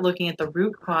 not looking at the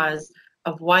root cause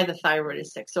of why the thyroid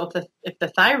is sick. So if the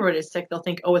thyroid is sick, they'll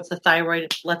think, oh, it's the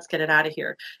thyroid, let's get it out of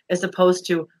here. As opposed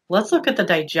to, let's look at the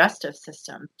digestive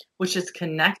system, which is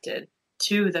connected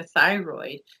to the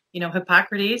thyroid.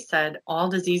 Hippocrates said all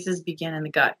diseases begin in the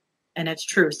gut, and it's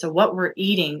true. So what we're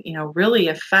eating, really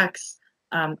affects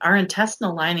our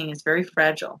intestinal lining is very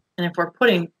fragile. And if we're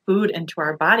putting food into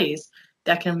our bodies,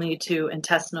 that can lead to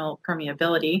intestinal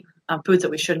permeability, foods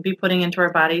that we shouldn't be putting into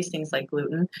our bodies, things like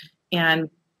gluten, and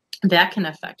that can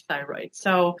affect thyroid.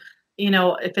 So,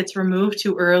 if it's removed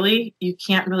too early, you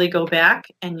can't really go back,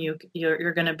 and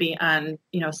you're going to be on,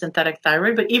 synthetic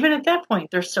thyroid. But even at that point,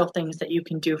 there's still things that you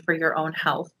can do for your own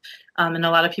health. And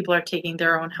a lot of people are taking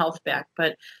their own health back.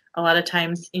 But a lot of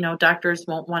times, doctors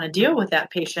won't want to deal with that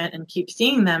patient and keep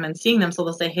seeing them. So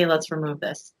they'll say, hey, let's remove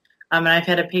this. And I've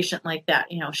had a patient like that.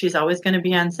 She's always going to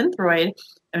be on Synthroid,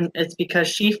 and it's because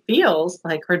she feels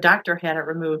like her doctor had it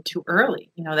removed too early.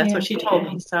 That's what she told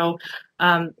me. So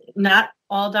not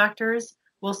all doctors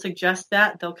will suggest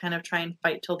that. They'll kind of try and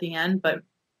fight till the end. But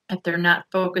if they're not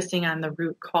focusing on the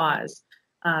root cause,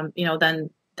 then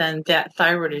that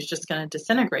thyroid is just going to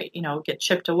disintegrate, get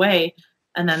chipped away.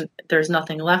 And then there's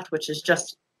nothing left, which is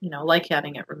just, like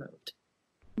having it removed.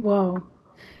 Whoa.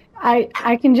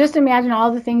 I can just imagine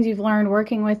all the things you've learned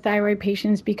working with thyroid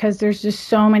patients, because there's just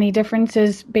so many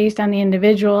differences based on the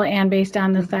individual and based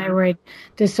on the thyroid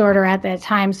disorder at that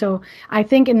time. So I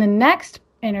think in the next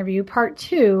interview, part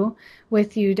 2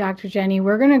 with you, Dr. Jeni,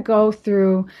 we're going to go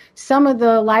through some of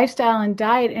the lifestyle and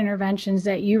diet interventions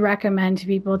that you recommend to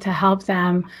people to help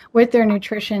them with their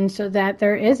nutrition, so that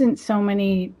there isn't so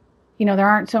many, there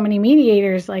aren't so many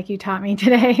mediators like you taught me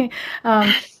today.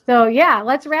 So yeah,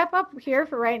 let's wrap up here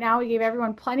for right now. We gave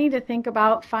everyone plenty to think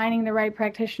about, finding the right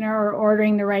practitioner or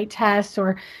ordering the right tests,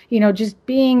 or, just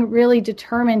being really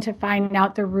determined to find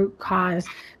out the root cause,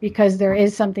 because there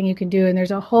is something you can do. And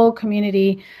there's a whole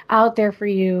community out there for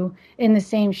you in the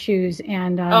same shoes,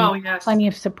 and plenty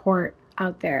of support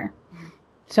out there.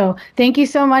 So thank you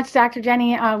so much, Dr.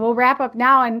 Jeni. We'll wrap up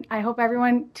now, and I hope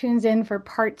everyone tunes in for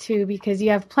part 2, because you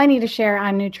have plenty to share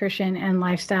on nutrition and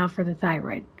lifestyle for the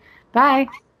thyroid. Bye.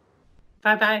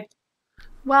 Bye-bye.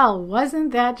 Well,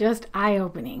 wasn't that just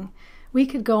eye-opening? We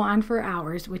could go on for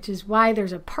hours, which is why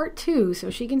there's a part 2,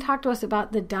 so she can talk to us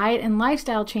about the diet and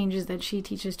lifestyle changes that she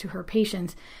teaches to her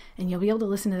patients, and you'll be able to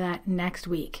listen to that next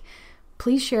week.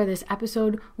 Please share this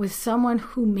episode with someone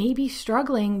who may be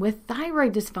struggling with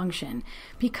thyroid dysfunction,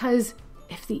 because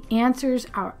if the answers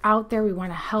are out there, we want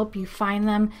to help you find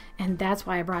them, and that's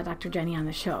why I brought Dr. Jeni on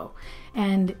the show.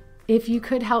 And if you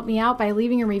could help me out by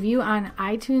leaving a review on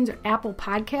iTunes or Apple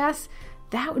Podcasts,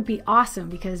 that would be awesome,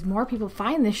 because more people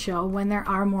find this show when there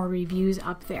are more reviews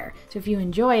up there. So if you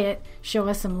enjoy it, show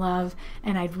us some love,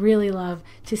 and I'd really love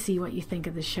to see what you think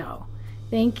of the show.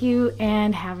 Thank you,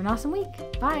 and have an awesome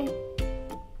week. Bye.